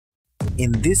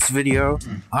In this video,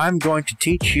 I'm going to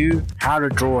teach you how to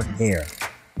draw hair.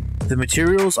 The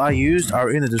materials I used are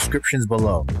in the descriptions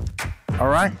below.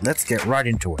 Alright, let's get right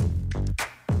into it.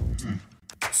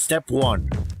 Step 1.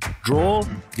 Draw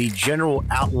the general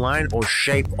outline or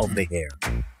shape of the hair.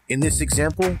 In this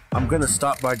example, I'm going to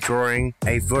start by drawing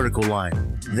a vertical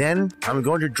line. Then, I'm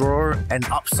going to draw an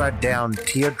upside down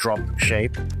teardrop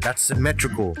shape that's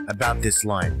symmetrical about this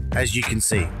line, as you can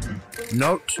see.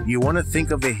 Note, you want to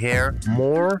think of the hair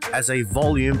more as a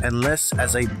volume and less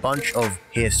as a bunch of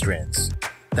hair strands.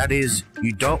 That is,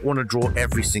 you don't want to draw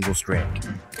every single strand.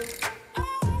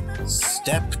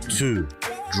 Step 2.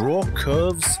 Draw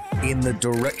curves in the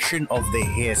direction of the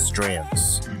hair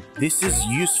strands. This is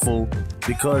useful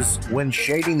because when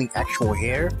shading the actual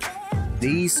hair,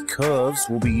 these curves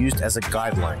will be used as a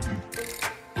guideline.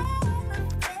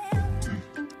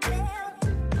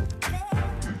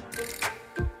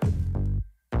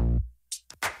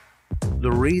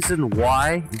 The reason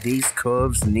why these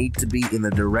curves need to be in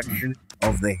the direction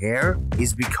of the hair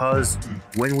is because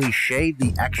when we shade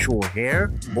the actual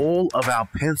hair, all of our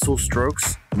pencil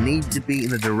strokes need to be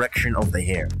in the direction of the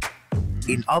hair.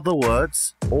 In other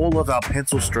words, all of our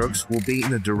pencil strokes will be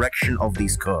in the direction of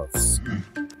these curves.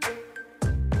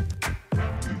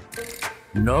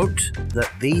 Note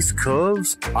that these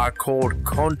curves are called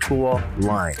contour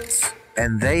lines,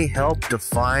 and they help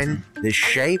define the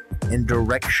shape and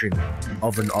direction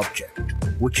of an object,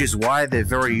 which is why they're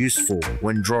very useful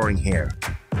when drawing hair.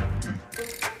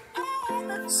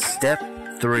 Step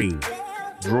 3.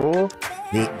 Draw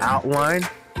the outline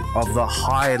of the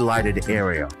highlighted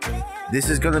area. This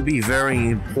is going to be very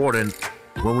important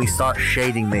when we start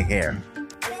shading the hair.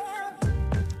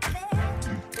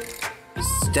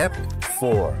 Step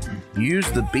 4.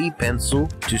 Use the B pencil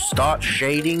to start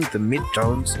shading the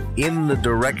midtones in the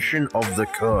direction of the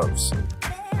curves.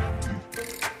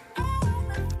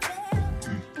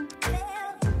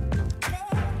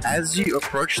 As you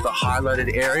approach the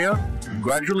highlighted area,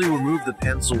 gradually remove the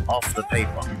pencil off the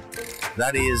paper.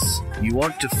 That is, you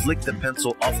want to flick the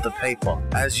pencil off the paper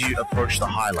as you approach the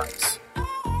highlights.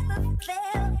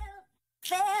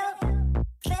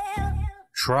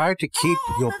 Try to keep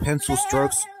your pencil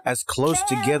strokes as close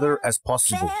together as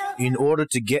possible in order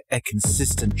to get a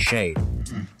consistent shade.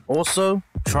 Also,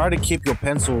 try to keep your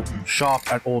pencil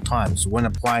sharp at all times when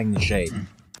applying the shade.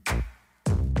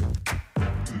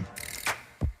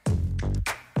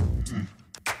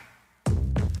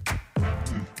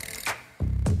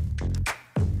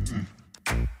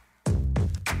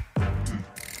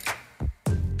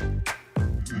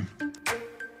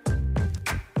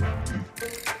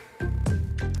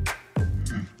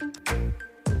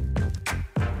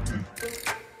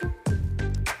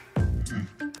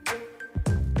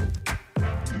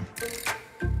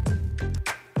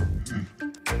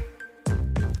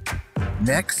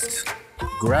 Next,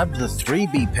 grab the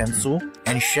 3B pencil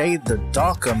and shade the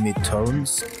darker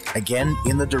midtones, again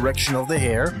in the direction of the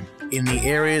hair, in the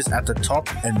areas at the top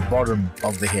and bottom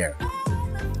of the hair.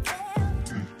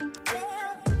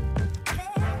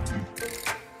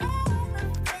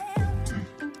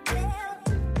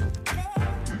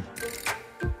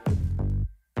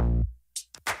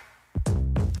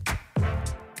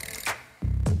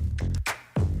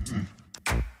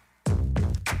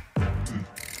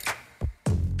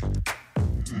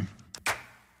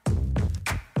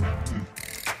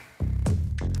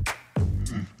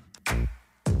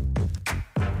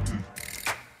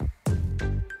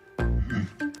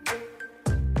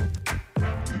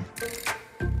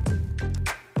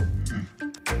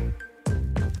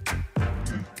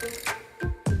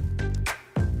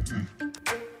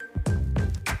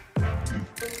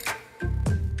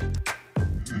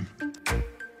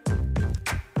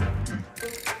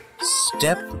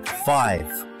 Step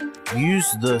 5.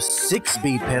 Use the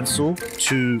 6B pencil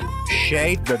to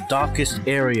shade the darkest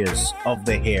areas of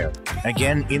the hair,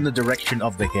 again in the direction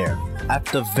of the hair, at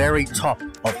the very top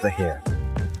of the hair.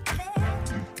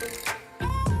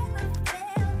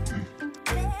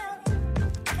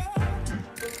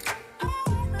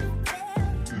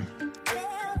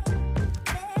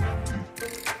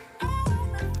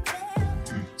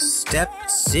 Step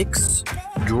 6.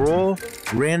 Draw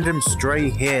random stray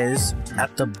hairs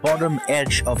at the bottom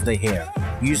edge of the hair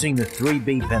using the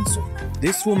 3B pencil.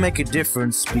 This will make a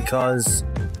difference because,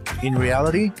 in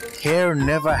reality, hair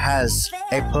never has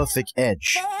a perfect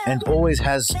edge and always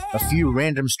has a few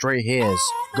random stray hairs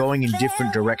going in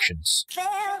different directions.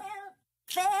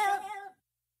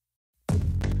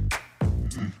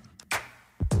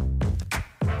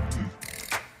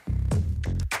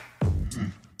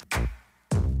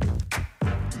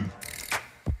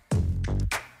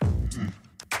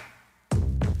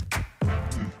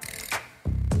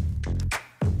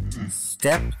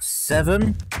 Step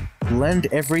 7. Blend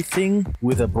everything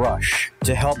with a brush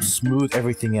to help smooth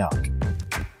everything out.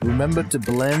 Remember to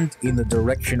blend in the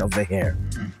direction of the hair.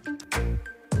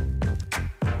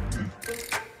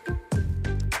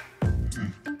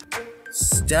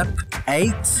 Step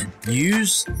 8.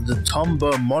 Use the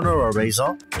tombow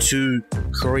monoeraser to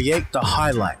create the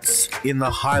highlights in the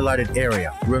highlighted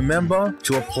area. Remember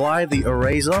to apply the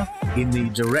eraser in the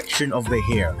direction of the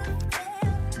hair.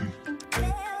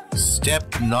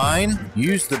 Step 9.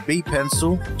 Use the B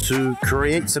pencil to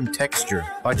create some texture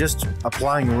by just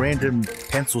applying random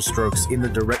pencil strokes in the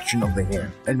direction of the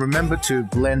hair. And remember to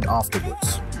blend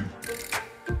afterwards.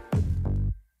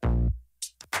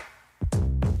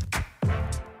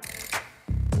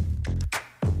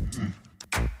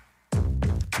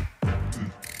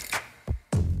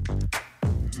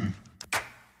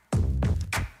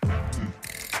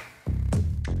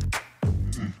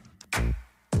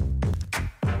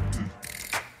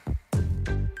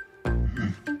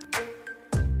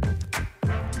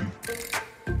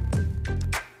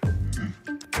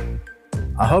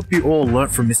 I hope you all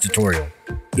learnt from this tutorial.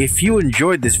 If you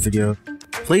enjoyed this video,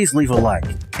 please leave a like,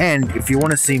 and if you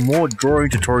want to see more drawing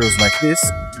tutorials like this,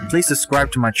 please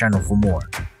subscribe to my channel for more.